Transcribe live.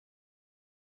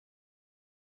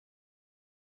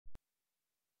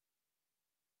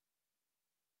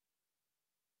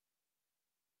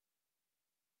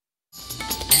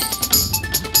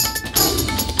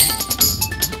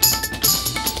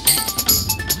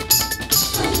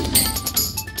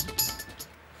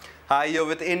Hi, you're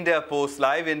with India Post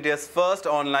Live, India's first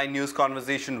online news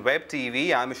conversation web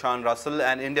TV. I'm Ishan Russell,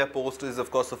 and India Post is,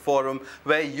 of course, a forum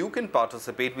where you can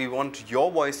participate. We want your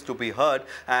voice to be heard,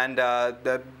 and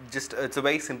it's a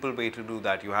very simple way to do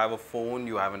that. You have a phone,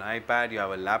 you have an iPad, you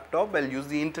have a laptop. Well, use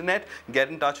the internet. Get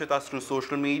in touch with us through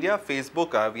social media.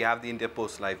 Facebook, we have the India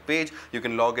Post Live page. You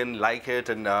can log in, like it,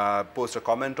 and post a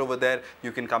comment over there.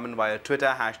 You can comment via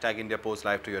Twitter, hashtag India Post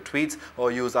Live to your tweets, or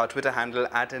use our Twitter handle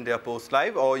at India Post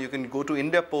Live, or you can go to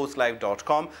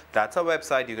indiapostlive.com. That's our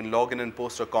website. You can log in and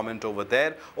post a comment over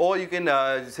there, or you can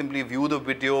simply view the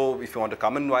video. If you want to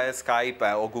come in via Skype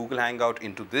or Google Hangout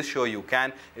into this show, you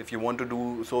can. If you want to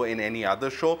do so in any other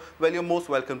show, well, you're most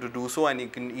welcome to do so, and you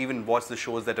can even watch the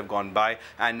shows that have gone by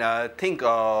and think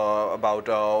about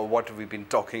what we've been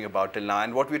talking about till now.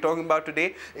 And what we're talking about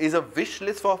today is a wish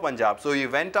list for Punjab. So we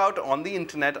went out on the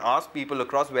internet, asked people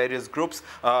across various groups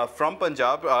from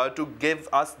Punjab to give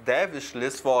us their wish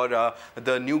list for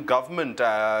the new government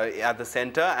at the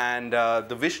centre, and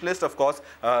the wish list, of course,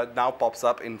 now pops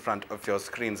up in front of your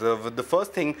screen. So the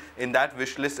first thing in that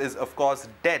wish list is, of course,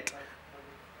 debt.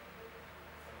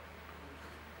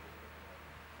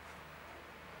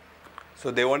 So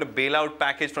they want a bailout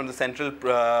package from the central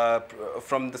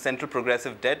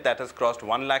progressive debt that has crossed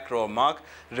 1 lakh crore mark,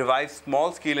 revive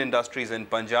small scale industries in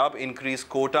Punjab, increase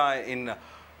quota in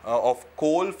of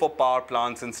coal for power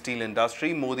plants and steel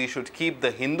industry. Modi should keep the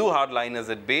Hindu hardliners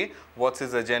at bay. What's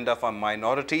his agenda for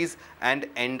minorities, and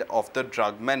end of the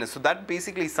drug menace. So that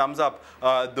basically sums up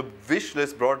the wish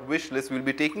list, broad wish list. We'll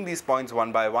be taking these points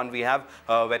one by one. We have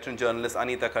veteran journalist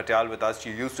Anita Katyal with us.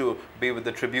 She used to be with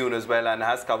the Tribune as well and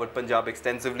has covered Punjab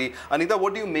extensively. Anita,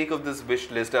 what do you make of this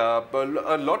wish list? A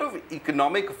lot of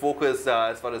economic focus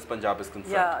as far as Punjab is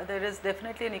concerned. Yeah, there is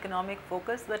definitely an economic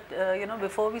focus, but you know,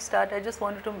 before we start, I just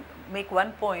wanted to make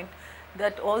one point,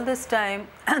 that all this time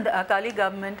the Akali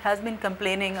government has been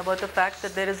complaining about the fact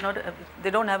that there is not they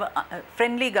don't have a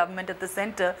friendly government at the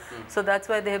centre, so that's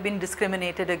why they have been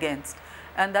discriminated against.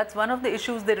 And that's one of the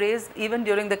issues they raised even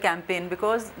during the campaign,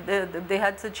 because they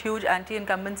had such huge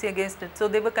anti-incumbency against it. So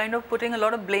they were kind of putting a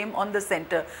lot of blame on the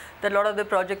centre, that a lot of the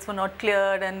projects were not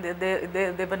cleared and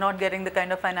they were not getting the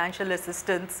kind of financial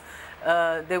assistance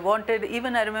they wanted.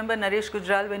 Even I remember Naresh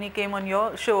Gujral, when he came on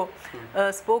your show,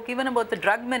 spoke even about the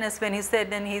drug menace, when he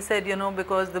said, you know,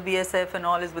 because the BSF and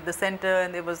all is with the centre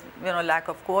and there was, you know, lack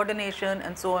of coordination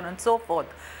and so on and so forth.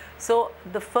 So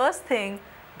the first thing,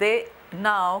 they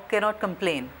now cannot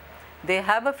complain. They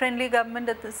have a friendly government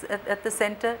at the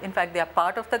centre. In fact, they are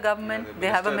part of the government. Yeah, they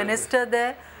have a minister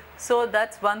there. So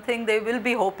that's one thing they will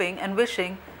be hoping and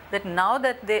wishing, that now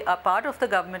that they are part of the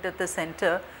government at the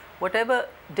centre, whatever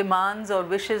demands or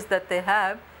wishes that they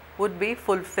have would be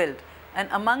fulfilled. And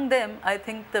among them, I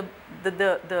think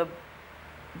the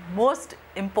most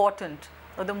important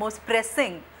or the most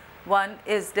pressing one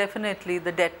is definitely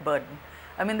the debt burden.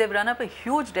 I mean, they've run up a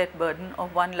huge debt burden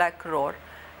of 1 lakh crore,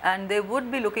 and they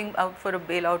would be looking out for a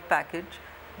bailout package,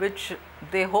 which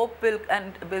they hope will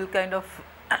kind of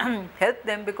help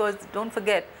them, because don't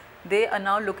forget, they are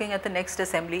now looking at the next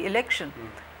assembly election.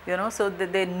 You know, so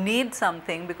they need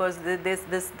something, because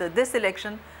this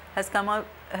election has come out,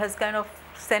 has kind of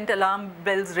sent alarm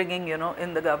bells ringing, you know,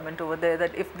 in the government over there,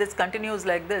 that if this continues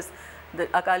like this, the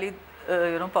Akali,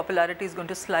 you know, popularity is going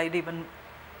to slide even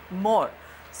more.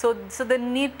 So they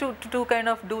need to kind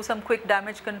of do some quick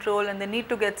damage control, and they need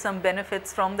to get some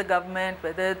benefits from the government,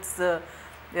 whether it's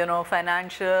you know,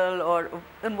 financial or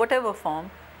in whatever form,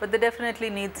 but they definitely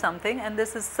need something, and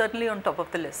this is certainly on top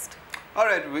of the list. All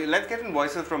right, let's get in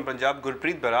voices from Punjab.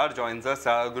 Gurpreet Barar joins us.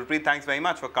 Gurpreet, thanks very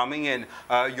much for coming in.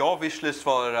 Your wish list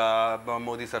for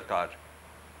Modi Sarkar.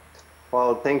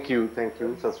 Well, thank you, Sat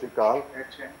Sri Akal.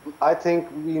 I think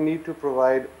we need to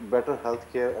provide better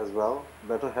healthcare as well.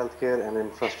 Better healthcare and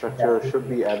infrastructure should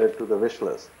be added to the wish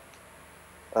list.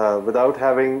 Without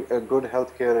having a good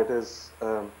healthcare,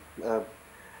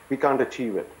 we can't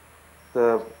achieve it.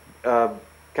 The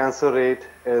cancer rate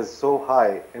is so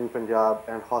high in Punjab,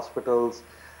 and hospitals,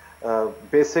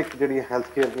 basic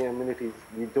healthcare amenities,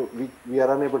 we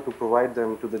are unable to provide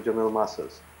them to the general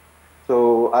masses.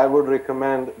 So I would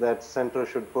recommend that centre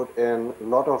should put in a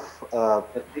lot of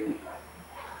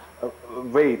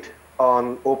weight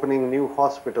on opening new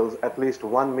hospitals, at least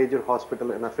one major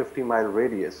hospital in a 50-mile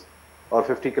radius or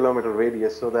 50-kilometer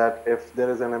radius, so that if there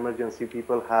is an emergency,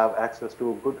 people have access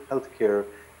to good health care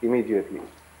immediately.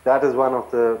 That is one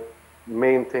of the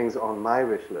main things on my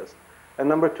wish list. And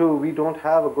number two, we don't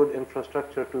have a good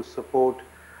infrastructure to support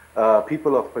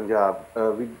people of Punjab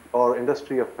or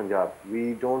industry of Punjab.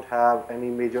 We don't have any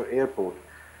major airport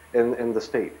in the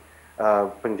state.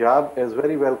 Punjab is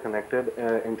very well connected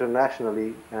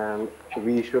internationally, and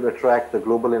we should attract the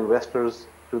global investors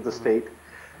to the state.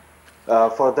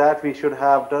 For that, we should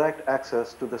have direct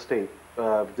access to the state.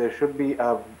 There should be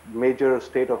a major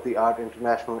state-of-the-art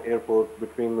international airport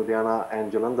between Ludhiana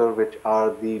and Jalandhar, which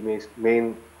are the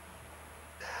main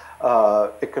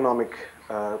economic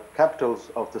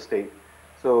capitals of the state.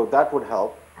 So that would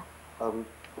help.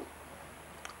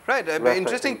 Right,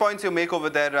 interesting points you make over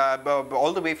there,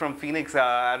 all the way from Phoenix,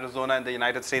 Arizona in the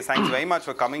United States. Thanks very much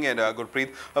for coming in,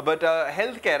 Gurpreet. But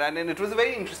healthcare, and it was a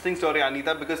very interesting story,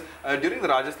 Anita, because during the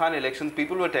Rajasthan elections,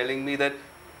 people were telling me that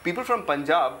people from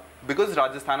Punjab, because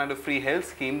Rajasthan had a free health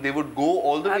scheme, they would go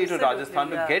all the way to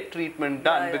Rajasthan to get treatment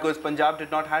done because Punjab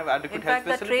did not have adequate health facilities.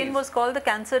 In fact, the train was called the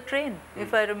cancer train,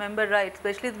 if I remember right,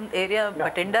 especially the area,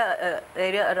 Bathinda,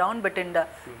 area around Bathinda.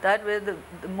 That where the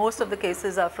most of the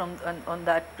cases are from on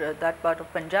that part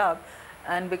of Punjab.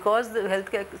 And because the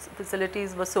healthcare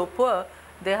facilities were so poor,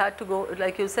 they had to go,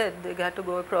 like you said, they had to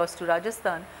go across to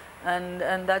Rajasthan. And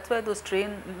that's where those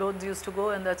train loads used to go,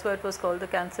 and that's why it was called the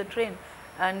cancer train.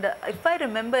 And if I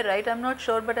remember right, I'm not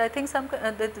sure, but I think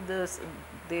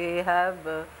they have,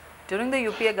 during the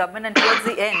UPA government and towards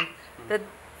the end, that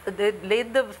they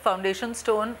laid the foundation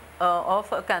stone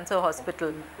of a cancer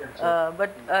hospital.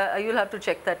 But you'll have to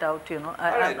check that out, you know.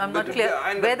 I'm not clear.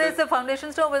 Whether it's the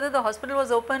foundation stone, whether the hospital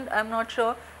was opened, I'm not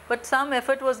sure. But some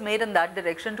effort was made in that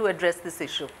direction to address this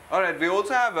issue. All right, we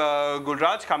also have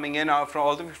Gulraj coming in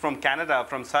all the way from Canada,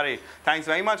 from Surrey. Thanks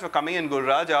very much for coming in,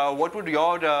 Gulraj. What would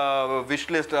your wish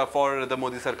list for the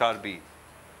Modi Sarkar be?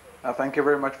 Thank you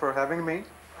very much for having me.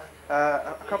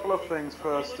 A couple of things.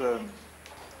 First,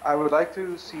 I would like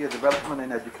to see a development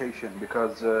in education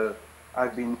because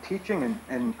I've been teaching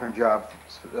in Punjab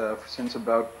since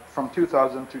from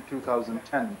 2000 to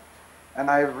 2010. And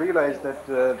I realized that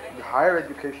the higher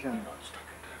education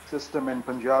system in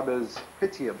Punjab is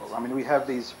pitiable. I mean, we have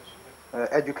these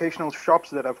educational shops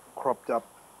that have cropped up,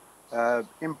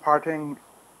 imparting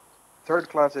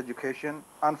third-class education,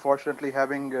 unfortunately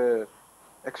having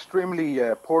extremely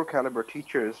poor caliber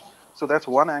teachers. So that's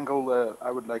one angle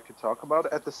I would like to talk about.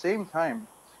 At the same time,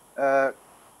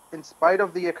 in spite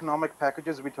of the economic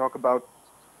packages we talk about,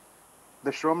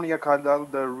 the Shromani Akali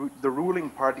Dal, the ruling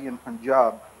party in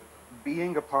Punjab,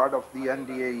 being a part of the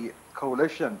NDA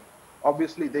coalition,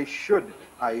 obviously they should,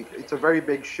 it's a very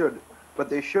big should, but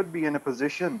they should be in a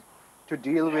position to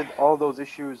deal with all those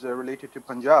issues related to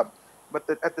Punjab. But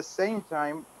at the same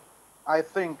time, I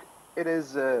think it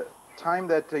is time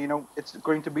that, you know, it's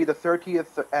going to be the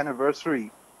 30th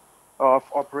anniversary of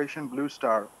Operation Blue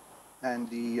Star and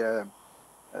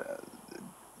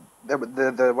what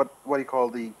do you call,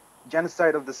 the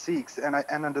genocide of the Sikhs. And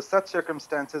under such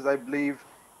circumstances, I believe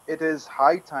it is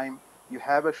high time you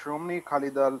have a Shromani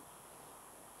Akali Dal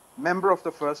member of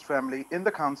the first family in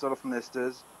the Council of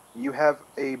Ministers. You have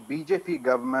a BJP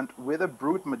government with a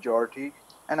brute majority,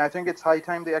 and I think it's high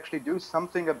time they actually do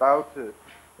something about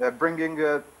bringing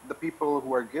the people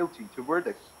who are guilty to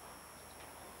verdict.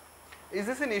 Is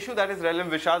this an issue that is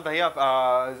relevant? Vishal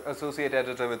Dahiya, associate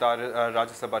editor with our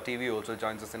Rajya Sabha TV, also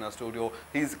joins us in our studio.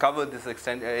 He's covered this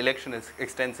election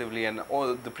extensively and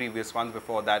all the previous ones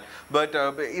before that. But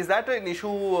is that an issue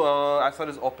as far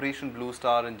as Operation Blue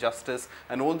Star and justice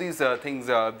and all these things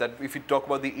that if you talk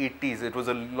about the 80s, it was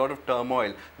a lot of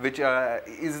turmoil. Which has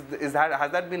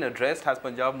that been addressed? Has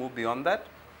Punjab moved beyond that?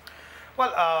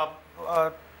 Well,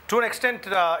 to an extent,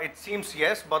 it seems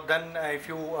yes, but then if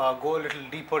you go a little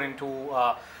deeper into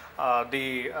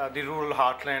the rural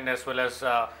heartland as well as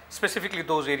specifically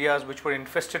those areas which were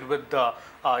infested with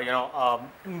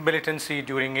militancy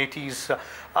during 80s,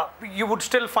 you would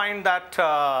still find that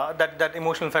that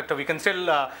emotional factor. We can still,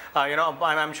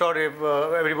 I'm sure if,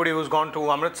 everybody who's gone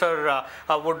to Amritsar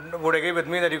would agree with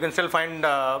me that you can still find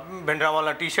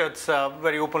Bhindranwala t-shirts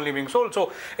very openly being sold.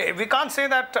 So we can't say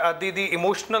that the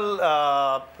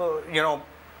emotional,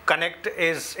 connect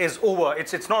is over.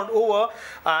 It's not over,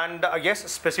 and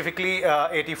yes, specifically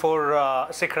 84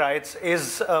 Sikh riots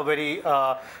is a very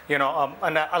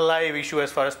an alive issue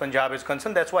as far as Punjab is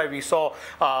concerned. That's why we saw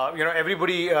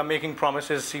everybody making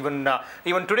promises. Even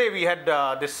today we had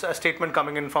this statement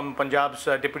coming in from Punjab's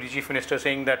Deputy Chief Minister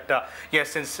saying that yes,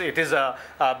 since it is a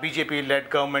BJP-led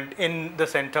government in the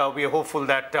centre, we are hopeful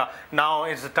that now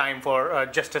is the time for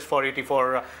justice for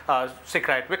 84 Sikh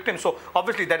riot victims. So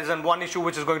obviously that is one issue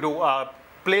which is going to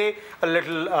play a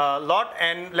little lot,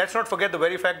 and let's not forget the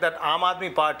very fact that Aam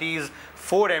Aadmi Party's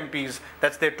 4 MPs,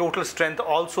 that's their total strength,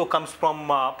 also comes from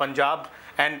Punjab,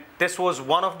 and this was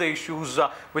one of the issues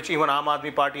which even Aam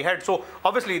Aadmi Party had. So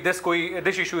obviously this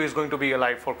issue is going to be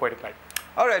alive for quite a time.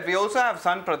 All right, we also have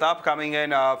San Pratap coming in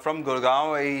from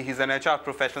Gurgaon. He's an HR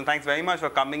professional. Thanks very much for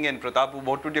coming in, Pratap.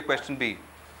 What would your question be?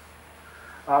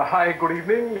 Hi, good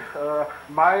evening.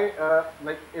 Like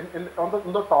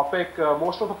on the topic,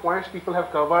 most of the points people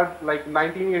have covered, like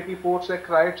 1984 sex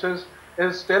rights is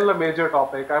still a major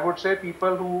topic. I would say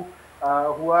people who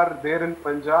are there in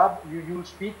Punjab, you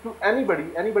speak to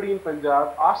anybody in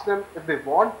Punjab, ask them if they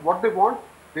want what they want,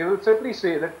 they will simply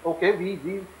say that okay,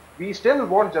 we still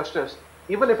want justice,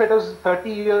 even if it is 30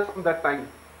 years from that time.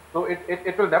 So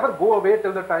it will never go away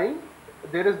till the time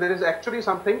there is actually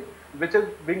something which is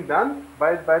being done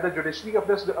by the judiciary of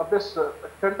this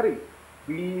country.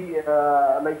 We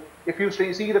like if you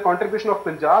see the contribution of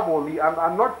Punjab only,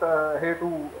 I'm not here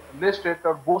to list it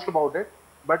or boast about it,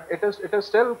 but it is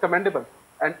still commendable,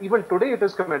 and even today it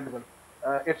is commendable.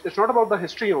 It's not about the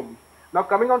history only. Now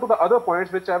coming on to the other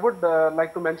points which I would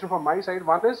like to mention from my side,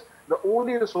 one is the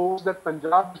only resource that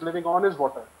Punjab is living on is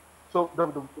water. So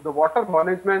the water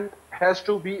management has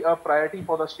to be a priority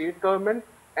for the state government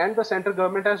and the central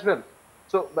government as well.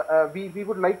 So we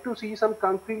would like to see some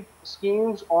concrete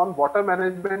schemes on water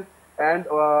management and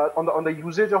on the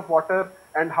usage of water,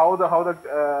 and how the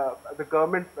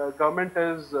government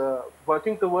is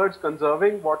working towards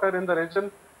conserving water in the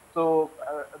region. So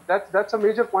that's a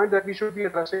major point that we should be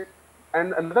addressing.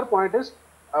 And another point is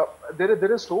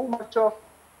there is so much of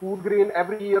food grain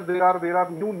every year. There are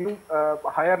new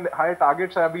higher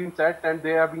targets have been set and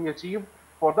they are being achieved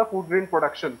for the food grain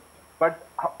production. But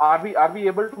are we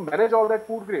able to manage all that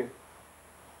food grain?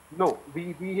 No,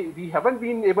 we haven't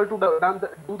been able to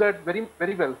do that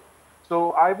very well.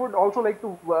 So I would also like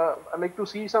to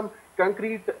see some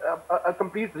concrete a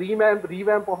complete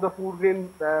revamp of the food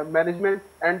grain management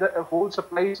and the whole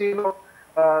supply chain of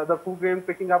the food grain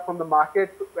picking up from the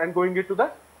market and going into the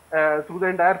through the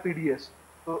entire PDS.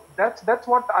 So that's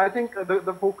what I think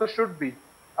the focus should be.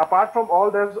 Apart from all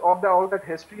that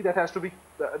history that has to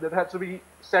be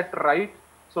set right.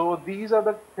 So these are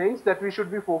the things that we should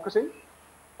be focusing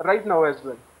right now as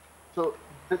well. So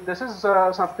this is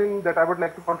something that I would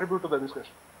like to contribute to the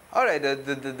discussion. All right,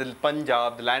 the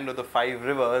Punjab, the land of the 5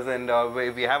 rivers, and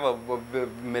we have a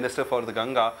minister for the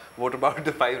Ganga. What about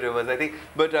the 5 rivers? I think,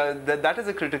 but that is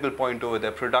a critical point over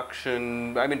there.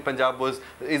 Production. I mean, Punjab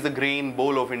is the grain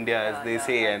bowl of India, as they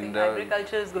say, I and think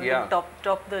agriculture is going to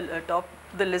top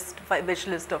the wish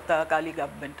list of the Akali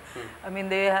government. I mean,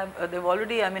 they've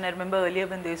already. I mean, I remember earlier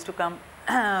when they used to come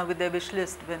with their wish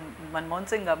list when Manmohan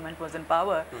Singh government was in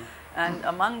power, and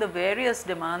among the various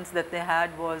demands that they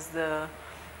had was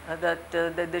that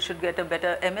they should get a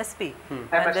better MSP,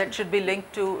 and that should be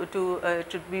linked to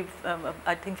should be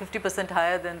I think 50%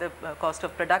 higher than the cost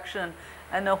of production,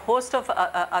 and a host of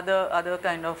other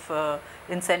kind of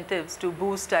incentives to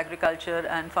boost agriculture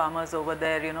and farmers over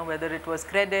there. You know, whether it was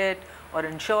credit or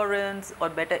insurance or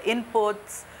better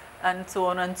inputs and so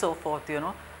on and so forth. You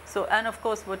know, so and of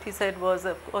course what he said was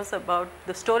of course about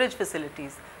the storage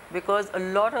facilities, because a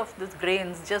lot of this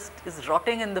grains just is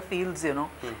rotting in the fields, you know,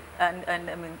 and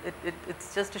I mean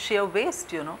it's just a sheer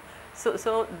waste, you know.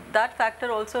 So that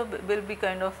factor also will be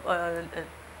kind of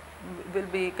will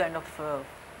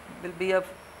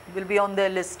be on their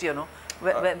list, you know,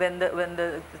 when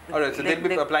the all right, so they'll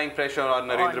be applying pressure on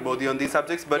Narendra Modi on these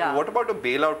subjects. But what about a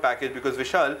bailout package? Because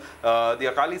Vishal, the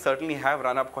Akalis certainly have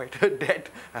run up quite a debt,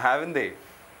 haven't they?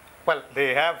 Well,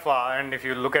 they have, and if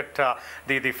you look at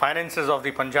the finances of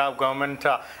the Punjab government,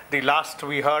 the last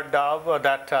we heard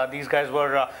that these guys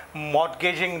were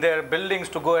mortgaging their buildings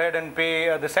to go ahead and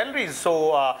pay the salaries.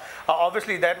 So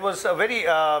obviously that was a very,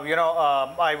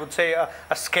 I would say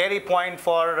a scary point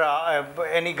for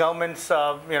any government's,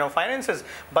 finances.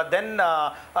 But then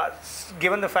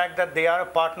given the fact that they are a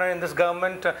partner in this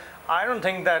government, I don't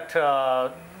think that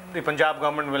the Punjab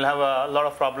government will have a lot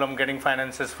of problem getting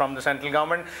finances from the central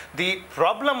government. The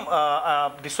problem,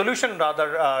 the solution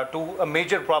rather to a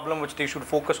major problem which they should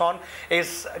focus on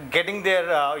is getting their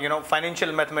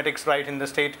financial mathematics right in the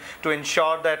state to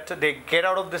ensure that they get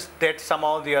out of this debt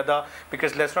somehow or the other.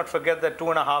 Because let's not forget that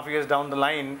 2.5 years down the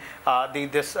line,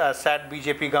 this sad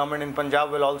BJP government in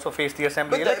Punjab will also face the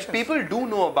assembly elections. But people do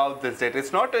know about this debt.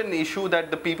 It's not an issue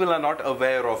that the people are not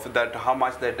aware of, that how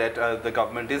much their debt the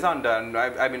government is under. And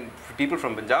I mean, mean, people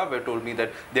from Punjab have told me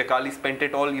that the Akali spent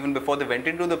it all even before they went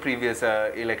into the previous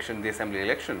election, the assembly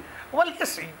election. Well,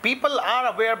 yes, people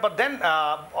are aware, but then,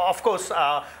 of course,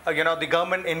 the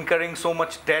government incurring so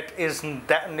much debt is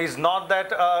not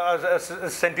that a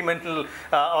sentimental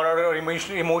or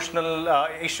emotional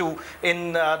issue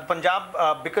in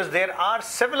Punjab, because there are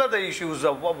several other issues.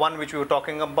 One which we were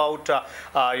talking about,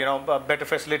 better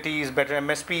facilities, better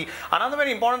MSP. Another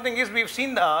very important thing is we've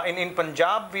seen in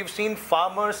Punjab, we've seen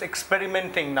farmers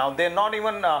experimenting now. They're not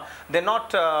even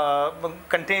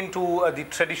contained to the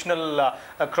traditional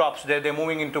crops. They're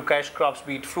moving into cash crops,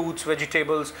 be it fruits,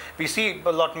 vegetables. We see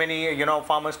a lot many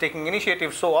farmers taking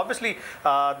initiatives. So obviously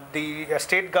the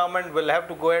state government will have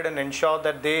to go ahead and ensure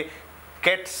that they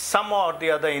get some or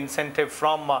the other incentive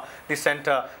from the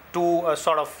center to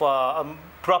sort of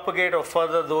propagate or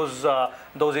further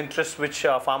those interests which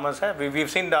farmers have.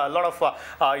 We've seen a lot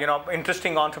of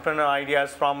interesting entrepreneur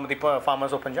ideas from the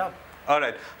farmers of Punjab. All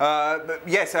right.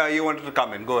 Yes, you wanted to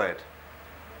come in. Go ahead.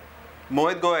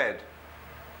 Mohit, go ahead.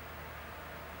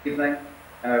 Good evening,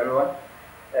 everyone.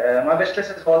 My wish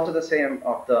list is also the same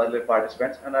of the earlier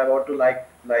participants, and I want to like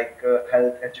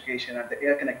health, education, and the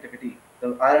air connectivity.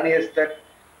 The irony is that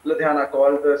Ludhiana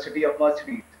called the city of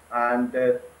Mercedes,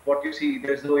 and what you see,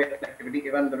 there's no air connectivity.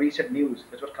 Even the recent news,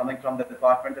 which was coming from the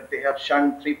department, that they have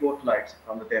shunned 3 port flights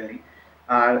from the Delhi,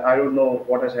 and I don't know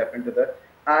what has happened to that.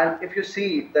 And if you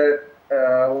see the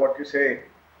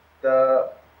the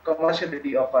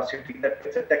commerciality of our city, that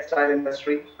it's a textile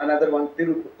industry, another one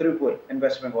Tirupur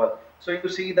investment wall. So you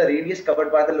see the radius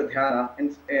covered by the Ludhiana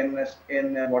in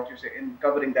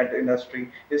covering that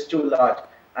industry is too large,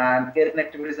 and air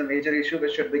connectivity is a major issue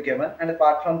which should be given. And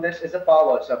apart from this is a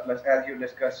power surplus, as you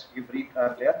discussed, you briefed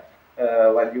earlier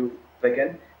while you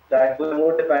began, that we're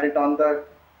more dependent on the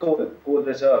coal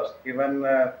reserves. Even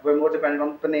we're more dependent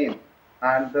on Paname,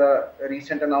 and the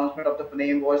recent announcement of the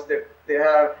Paname was that they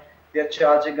are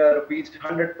charging a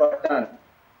 ₹100 per ton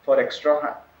for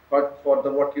extra, for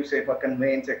the for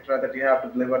conveyance extra that you have to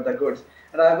deliver the goods.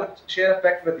 And I would share a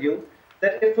fact with you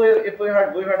that if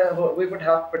we would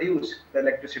have produced the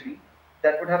electricity,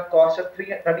 that would have cost us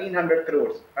 1,300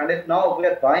 crores. And if now we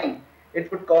are buying,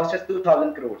 it would cost us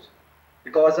 2,000 crores,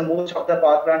 because most of the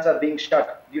power plants are being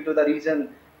shut due to the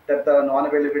reason that the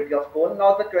non-availability of coal.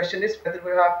 Now the question is whether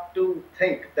we have to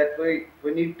think that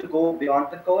we need to go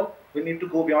beyond the coal, we need to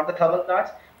go beyond the thermal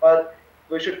plants, or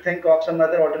we should think of some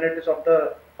other alternatives of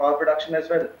the power production as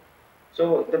well.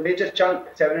 So the major chunk,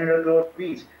 700 crore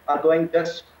rupees, are going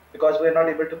just because we're not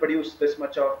able to produce this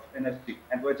much of energy,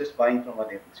 and we're just buying from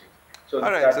other agencies. So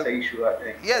that's the issue, I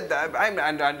think. Yeah,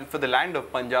 and for the land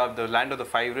of Punjab, the land of the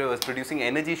 5 rivers, producing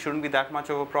energy shouldn't be that much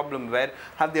of a problem. Where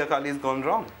have the Akalis gone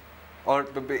wrong? Or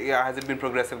has it been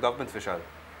progressive governments, Vishal?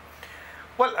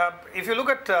 Well, if you look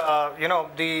at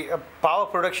the power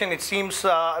production, it seems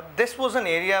this was an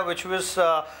area which was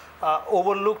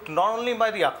overlooked not only by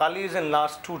the Akalis in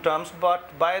last 2 terms, but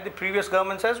by the previous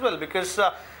governments as well, because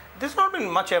there's not been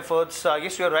much efforts.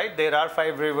 Yes, you're right, there are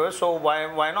 5 rivers, so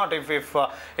why not? If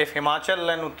Himachal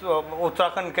and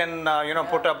Uttarakhand can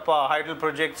put up hydel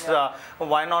projects,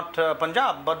 why not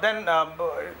Punjab? But then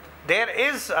there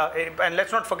is, and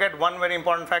let's not forget one very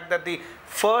important fact, that the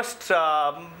first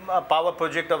power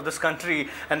project of this country,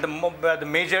 and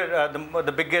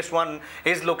the biggest one,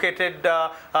 is located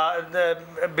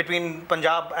between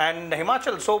Punjab and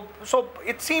Himachal. So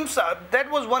it seems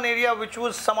that was one area which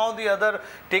was somehow the other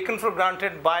taken for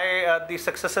granted by the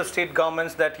successive state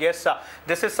governments, that yes,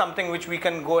 this is something which we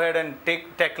can go ahead and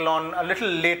tackle on a little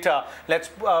later.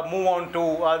 Let's move on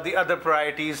to the other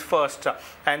priorities first.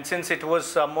 And since it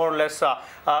was more or less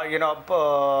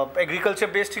agriculture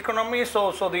based economy, so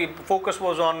the focus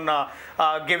was on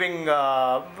giving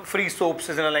free soaps,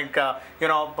 free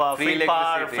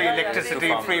power, free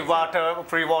electricity, free water,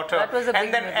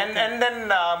 and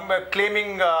then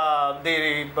claiming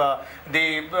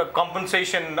the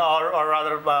compensation, or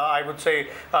rather I would say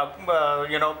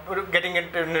getting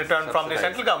it in return from the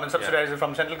central government, subsidized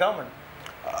from central government.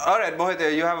 All right, Mohit,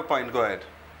 you have a point. Go ahead.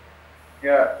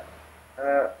 Yeah.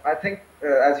 I think,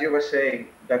 as you were saying,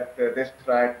 that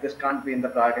this can't be in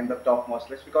the topmost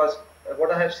list, because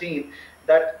what I have seen,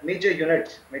 that major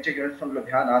units from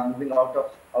Ludhiana are moving out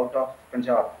of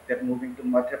Punjab. They're moving to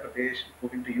Madhya Pradesh,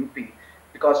 moving to UP,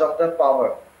 because of the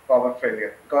power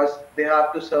failure. Because they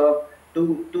have to serve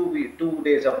two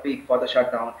days a week for the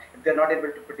shutdown. If they're not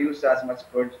able to produce as much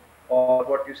goods, or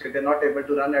they're not able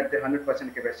to run at the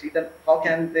 100% capacity, then how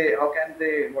can they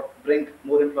bring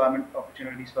more employment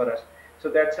opportunities for us? So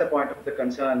that's a point of the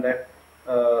concern, that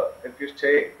if you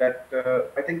say that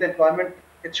I think the employment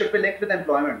it should be linked with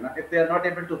employment. If they are not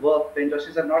able to work, the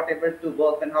industries are not able to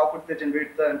work, then how could they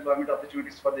generate the employment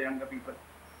opportunities for the younger people?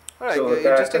 All right, So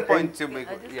interesting the thing, point to make.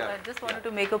 I just wanted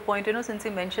to make a point, since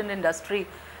you mentioned industry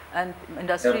and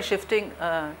industry shifting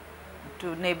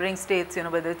to neighboring states,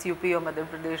 whether it's UP or Madhya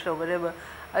Pradesh or whatever.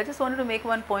 I just wanted to make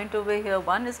one point over here.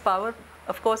 One is power,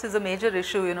 of course, is a major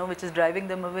issue, which is driving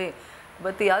them away.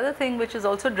 But the other thing which is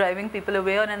also driving people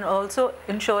away and also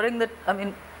ensuring that,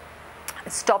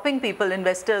 stopping people,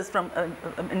 investors from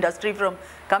industry from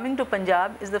coming to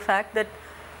Punjab is the fact that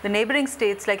the neighboring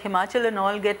states like Himachal and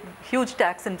all get huge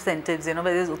tax incentives,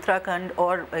 whether it's Uttarakhand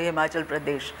or Himachal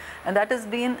Pradesh. And that has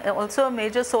been also a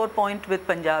major sore point with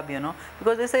Punjab,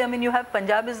 because they say, you have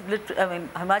Punjab is,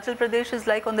 Himachal Pradesh is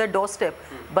like on their doorstep.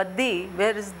 Baddi,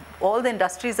 where is all the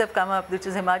industries have come up, which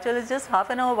is Himachal, is just half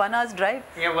an hour, 1 hour's drive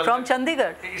from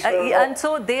Chandigarh. And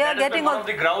so they are getting one of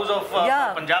the grounds of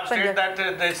Punjab state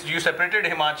that you separated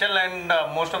Himachal and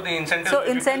most of the incentives. So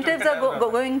incentives are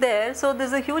going there. So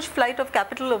there's a huge flight of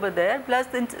capital over there. Plus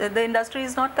the industry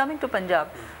is not coming to Punjab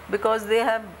because they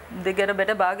get a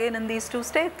better bargain in these two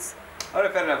states. All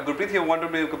right, fair enough. Gurpreet, you want to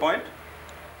make a point?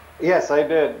 Yes, I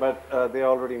did, but they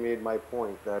already made my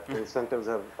point that incentives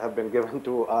have been given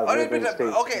to our neighboring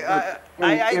states. Okay,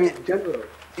 in general.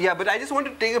 Yeah, but I just want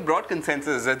to take a broad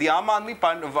consensus. The Aam Aadmi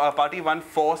Party won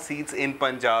 4 seats in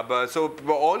Punjab. So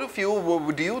all of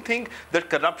you, do you think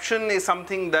that corruption is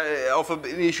something of an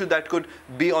issue that could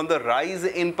be on the rise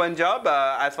in Punjab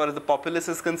as far as the populace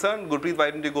is concerned? Gurpreet, why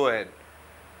don't you go ahead?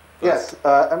 Yes,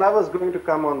 and I was going to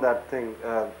come on that thing.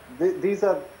 These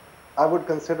are, I would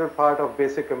consider, part of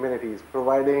basic amenities,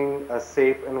 providing a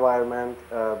safe environment.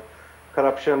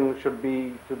 Corruption should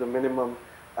be to the minimum.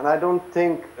 And I don't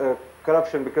think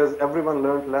corruption, because everyone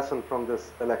learned lesson from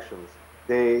this elections.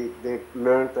 They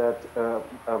learned that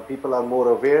people are more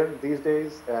aware these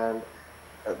days, and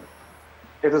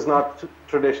it is not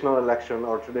traditional election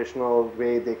or traditional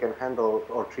way they can handle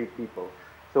or treat people.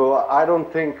 So I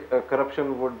don't think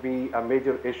corruption would be a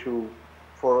major issue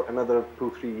for another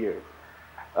 2-3 years.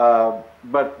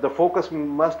 But the focus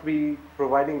must be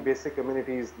providing basic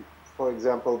amenities, for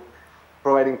example,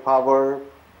 providing power,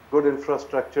 good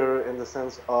infrastructure in the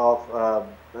sense of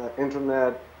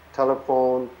internet,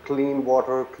 telephone, clean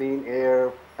water, clean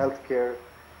air, healthcare.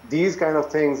 These kind of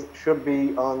things should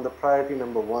be on the priority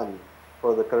 #1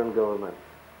 for the current government.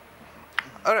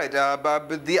 All right,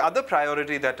 but the other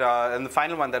priority that, and the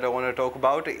final one that I want to talk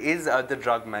about is the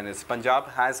drug menace. Punjab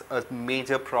has a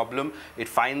major problem. It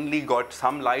finally got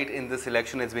some light in this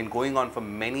election. It's been going on for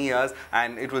many years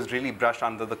and it was really brushed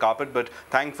under the carpet. But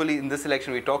thankfully in this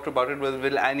election we talked about it.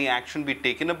 Will any action be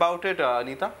taken about it,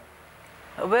 Anita?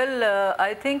 Well,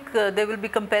 I think they will be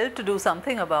compelled to do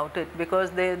something about it, because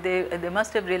they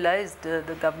must have realized,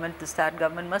 the government, the state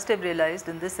government must have realized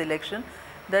in this election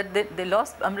that they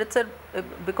lost Amritsar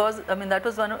because, that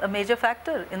was a major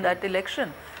factor in that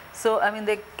election. So,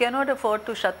 they cannot afford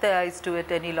to shut their eyes to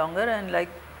it any longer, and like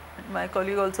my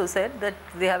colleague also said, that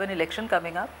they have an election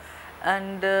coming up,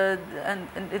 and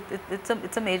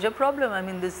it's a major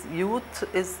problem. This youth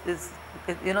is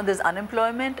there's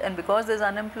unemployment, and because there's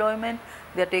unemployment,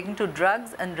 they are taking to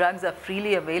drugs, and drugs are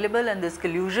freely available, and there's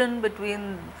collusion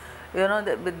between,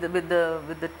 with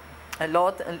the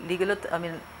law, legal,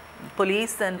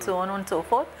 police, and so on and so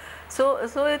forth. So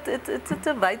it's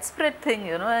a widespread thing,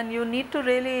 and you need to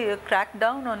really crack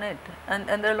down on it. And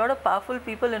there are a lot of powerful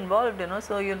people involved,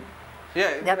 so you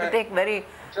have to take very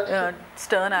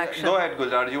stern action. Go ahead,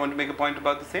 Gulzar. Do you want to make a point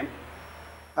about the same?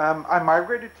 I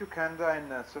migrated to Canada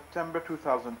in September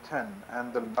 2010,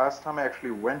 and the last time I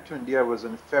actually went to India was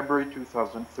in February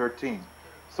 2013.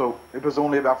 So it was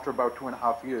only after about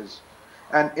 2.5 years.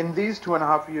 And in these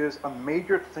 2.5 years, a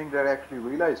major thing that I actually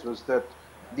realized was that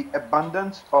the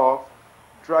abundance of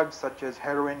drugs such as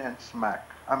heroin and smack.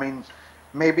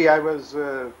 Maybe I was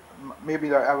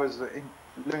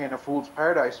living in a fool's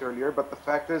paradise earlier, but the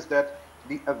fact is that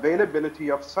the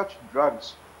availability of such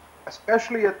drugs,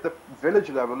 especially at the village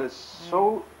level, is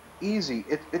so easy.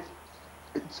 It's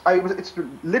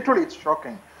literally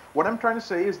shocking. What I'm trying to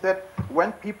say is that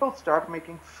when people start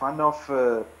making fun of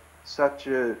such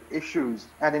issues,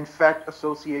 and in fact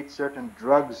associate certain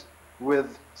drugs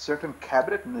with certain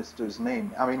cabinet ministers'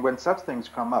 name, when such things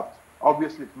come up,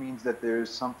 obviously it means that there is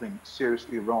something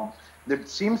seriously wrong. There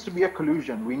seems to be a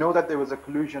collusion. We know that there was a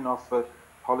collusion of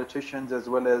politicians, as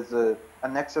well as a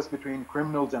nexus between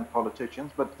criminals and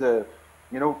politicians, but a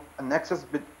nexus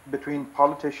between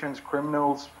politicians,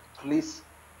 criminals, police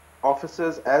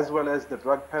officers, as well as the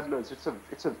drug peddlers. It's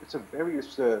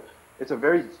a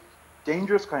very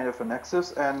dangerous kind of a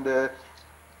nexus, and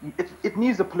it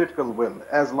needs a political will.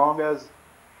 As long as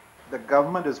the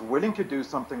government is willing to do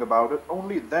something about it,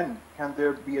 only then can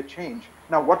there be a change.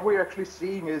 Now, what we're actually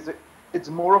seeing is it's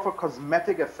more of a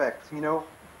cosmetic effect,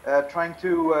 trying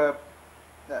to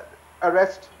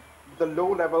arrest the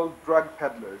low-level drug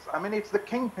peddlers. I mean, it's the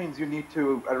kingpins you need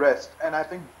to arrest, and I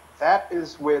think that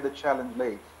is where the challenge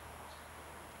lays.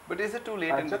 But is it too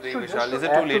late in the day, just Vishal? to Is it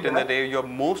add too late to in the that- day?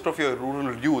 Most of your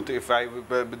rural youth,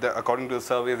 according to the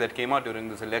surveys that came out during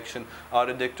this election, are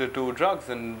addicted to drugs,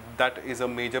 and that is a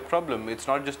major problem. It's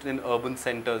not just in urban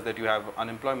centers that you have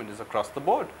unemployment; it's across the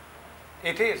board.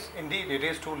 It is indeed. It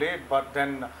is too late, but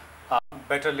then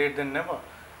better late than never.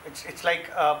 It's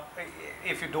like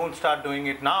if you don't start doing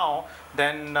it now,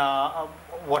 then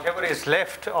whatever is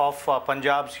left of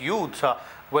Punjab's youth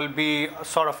will be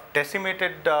sort of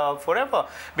decimated forever.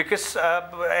 Because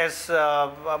as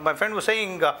my friend was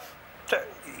saying,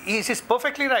 he's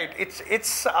perfectly right.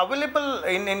 It's available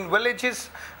in villages,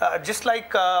 just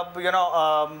like I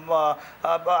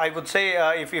would say,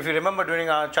 if you remember during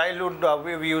our childhood,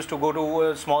 we used to go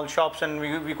to small shops and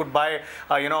we could buy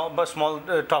small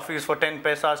toffees for 10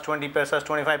 paisas, 20 paisas,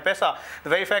 25 paisa. The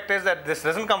very fact is that this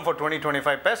doesn't come for 20,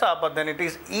 25 paisa, but then it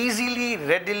is easily,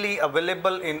 readily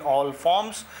available in all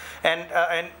forms, and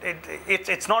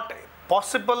it's not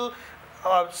possible.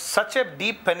 Such a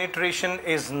deep penetration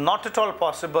is not at all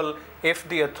possible if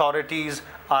the authorities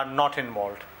are not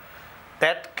involved.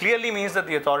 That clearly means that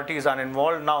the authorities are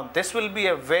involved. Now, this will be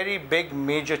a very big,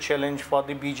 major challenge for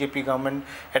the BJP government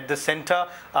at the center.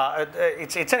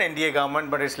 It's an NDA government,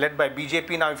 but it's led by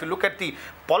BJP. Now, if you look at the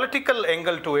political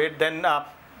angle to it, then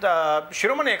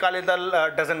Shiromani Akali Dal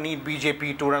doesn't need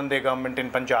BJP to run their government in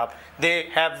Punjab. They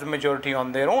have the majority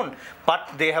on their own,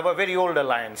 but they have a very old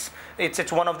alliance.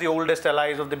 It's one of the oldest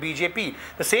allies of the BJP.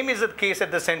 The same is the case at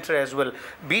the center as well.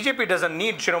 BJP doesn't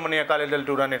need Shiromani Akali Dal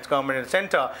to run its government in the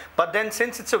center, but then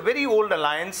since it's a very old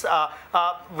alliance,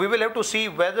 we will have to see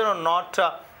whether or not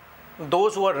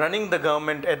those who are running the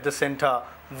government at the center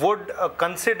would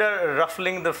consider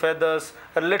ruffling the feathers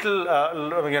a little,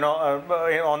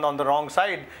 on the wrong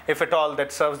side, if at all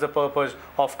that serves the purpose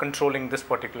of controlling this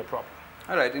particular problem.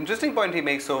 All right, interesting point he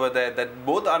makes over there, that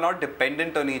both are not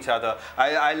dependent on each other.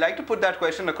 I like to put that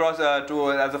question across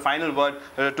as a final word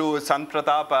to Sant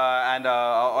Pratap and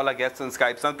all our guests on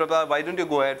Skype. Sant Pratap, why don't you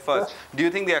go ahead first? Do you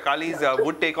think the Akalis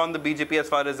would take on the BJP as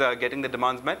far as getting the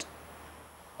demands met?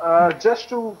 Just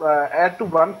to add to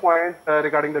one point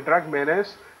regarding the drug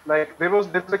menace, like there's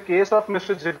a case of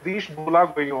Mr. Jagdish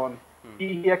Bhola going on.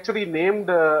 He actually named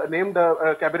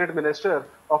a cabinet minister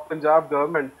of Punjab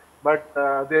government, but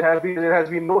there has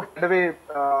been no headway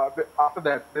after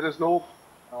that. There is no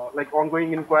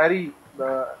ongoing inquiry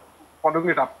following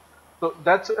it up. So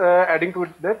that's adding to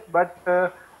it. But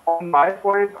on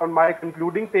my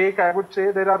concluding take, I would say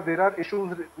there are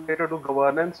issues related to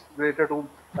governance, related to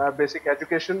basic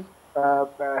education,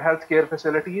 healthcare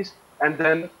facilities, and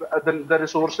then the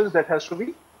resources that has to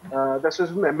be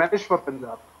managed for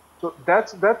Punjab. So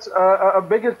that's a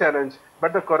bigger challenge.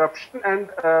 But the corruption and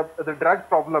the drug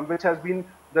problem, which has been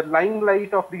the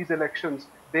limelight of these elections,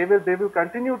 they will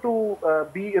continue to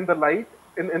be in the light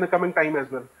in the coming time as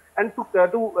well. And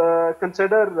to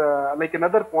consider like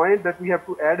another point that we have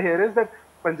to add here is that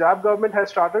Punjab government has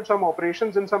started some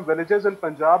operations in some villages in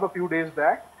Punjab a few days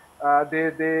back.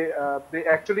 They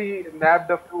actually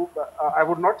nabbed a few. I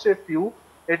would not say few,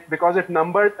 because it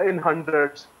numbered in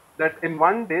hundreds. That in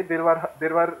one day there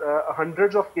were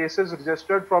hundreds of cases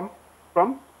registered from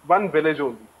one village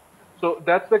only. So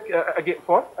that's the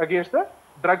against the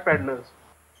drug peddlers.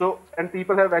 So, and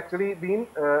people have actually been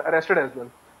arrested as well.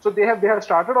 So they have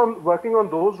started on working on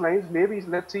those lines. Maybe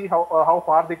let's see how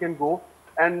far they can go.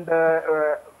 And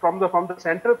from the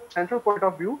central point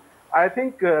of view, I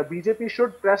think BJP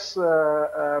should press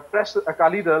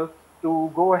Akali Dal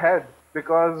to go ahead,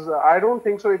 because I don't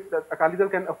think so. Akali Dal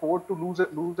can afford to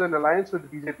lose an alliance with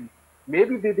BJP.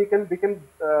 Maybe they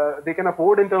can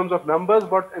afford in terms of numbers,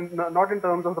 but not in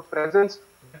terms of the presence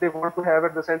they want to have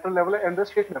at the central level and the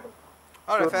state level.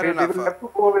 All right, so fair they enough. will have to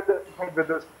go with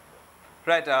this.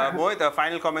 Right, Mohit,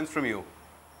 final comments from you.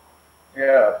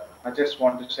 Yeah, I just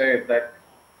want to say that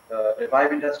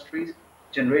revive industries,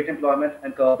 generate employment,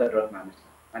 and curb the drug management.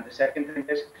 And the second thing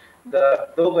is,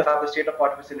 though we have the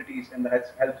state-of-art facilities and the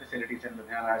health facilities in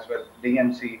Ludhiana as well,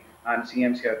 DMC and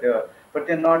CMC are there, but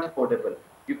they're not affordable.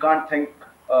 You can't think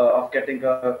of getting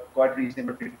a quite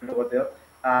reasonable treatment over there.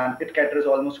 And it caters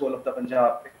almost whole of the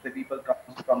Punjab. If the people come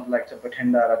from the likes of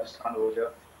Bathinda, Rajasthan over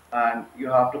there, and you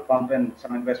have to pump in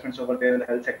some investments over there in the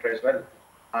health sector as well.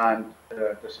 And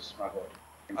this is my word.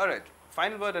 All right.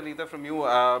 Final word, Anita, from you.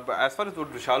 As far as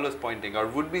what Vishal was pointing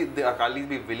out, would be the Akalis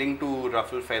be willing to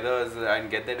ruffle feathers and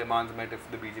get their demands met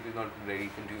if the BJP is not very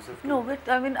conducive? No, but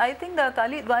I mean, I think the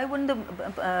Akali, why wouldn't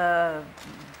the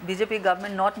BJP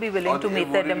government not be willing to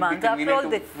meet their demands? After all,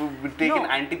 they take an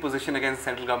anti-position against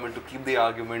central government to keep the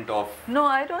argument off. No,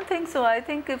 I don't think so. I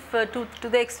think if to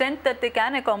the extent that they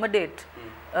can accommodate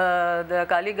the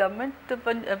Akali government, the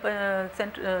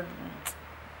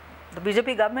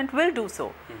BJP government will do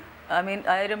so. I mean,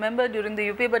 I remember during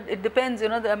the UP, but it depends, you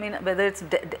know, I mean, whether it's,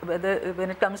 when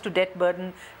it comes to debt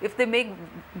burden, if they make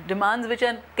demands which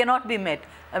cannot be met.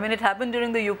 I mean, it happened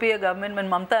during the UPA government when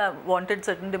Mamta wanted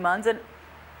certain demands, and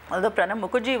although Pranab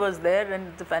Mukherjee was there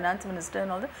and the finance minister and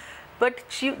all that, but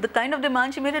the kind of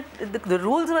demand she made, the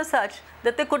rules were such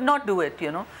that they could not do it,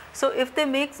 you know. So if they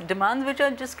make demands which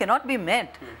just cannot be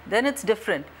met, then it's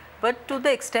different. But to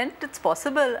the extent it's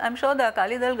possible, I'm sure the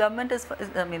Akali Dal government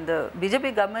I mean the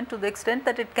BJP government, to the extent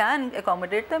that it can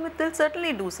accommodate them, it will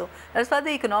certainly do so. As far as the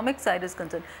economic side is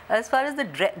concerned. As far as the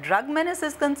drug menace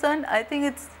is concerned, I think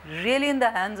it's really in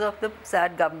the hands of the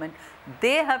SAD government.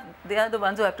 They are the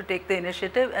ones who have to take the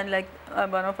initiative, and like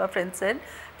one of our friends said,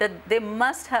 that they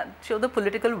must show the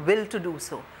political will to do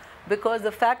so. Because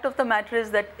the fact of the matter is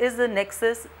that is the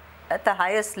nexus at the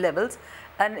highest levels.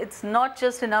 And it's not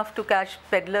just enough to catch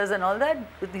peddlers and all that.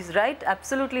 He's right,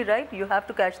 absolutely right. You have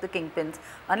to catch the kingpins.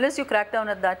 Unless you crack down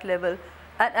at that level.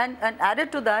 And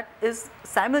added to that is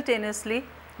simultaneously,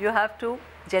 you have to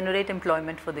generate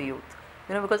employment for the youth.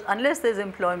 You know, because unless there's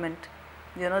employment,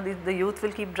 you know, the youth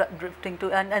will keep drifting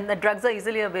to, and the drugs are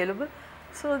easily available.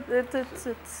 So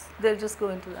they'll just go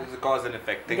into that. So it's a cause and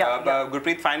effect thing. Yeah,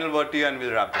 Gurpreet, final word to you and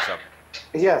we'll wrap this up.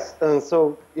 Yes,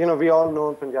 so, you know, we all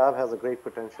know Punjab has a great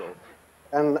potential.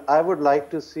 And I would like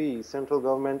to see central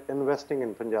government investing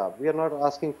in Punjab. We are not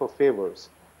asking for favors.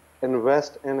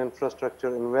 Invest in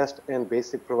infrastructure, invest in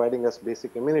providing us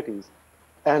basic amenities.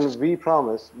 And we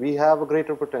promise we have a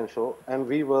greater potential and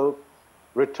we will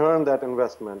return that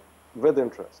investment with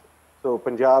interest. So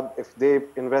Punjab, if they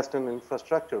invest in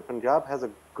infrastructure, Punjab has a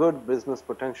good business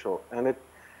potential, and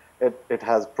it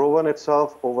has proven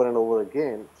itself over and over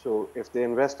again. So if they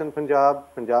invest in Punjab,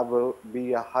 Punjab will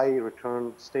be a high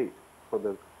return state for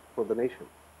the nation.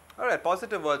 All right,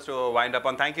 positive words to wind up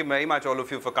on. Thank you very much, all of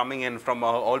you, for coming in from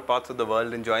all parts of the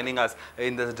world and joining us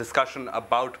in this discussion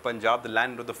about Punjab, the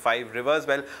land of the 5 rivers.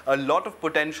 Well, a lot of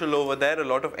potential over there, a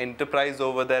lot of enterprise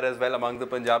over there as well among the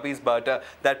Punjabis, but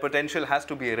that potential has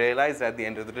to be realized at the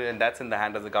end of the day, and that's in the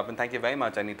hand of the government. Thank you very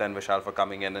much, Anita and Vishal, for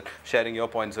coming in and sharing your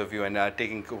points of view and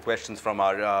taking questions from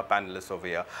our panelists over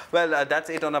here. Well, that's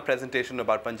it on our presentation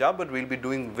about Punjab, but we'll be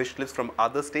doing wish lists from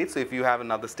other states. So if you have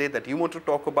another state that you want to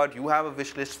talk about, you have a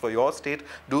wish list for your state,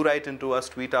 do write into us,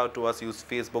 tweet out to us, use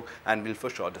Facebook, and we'll for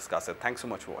sure discuss it. Thanks so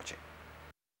much for watching.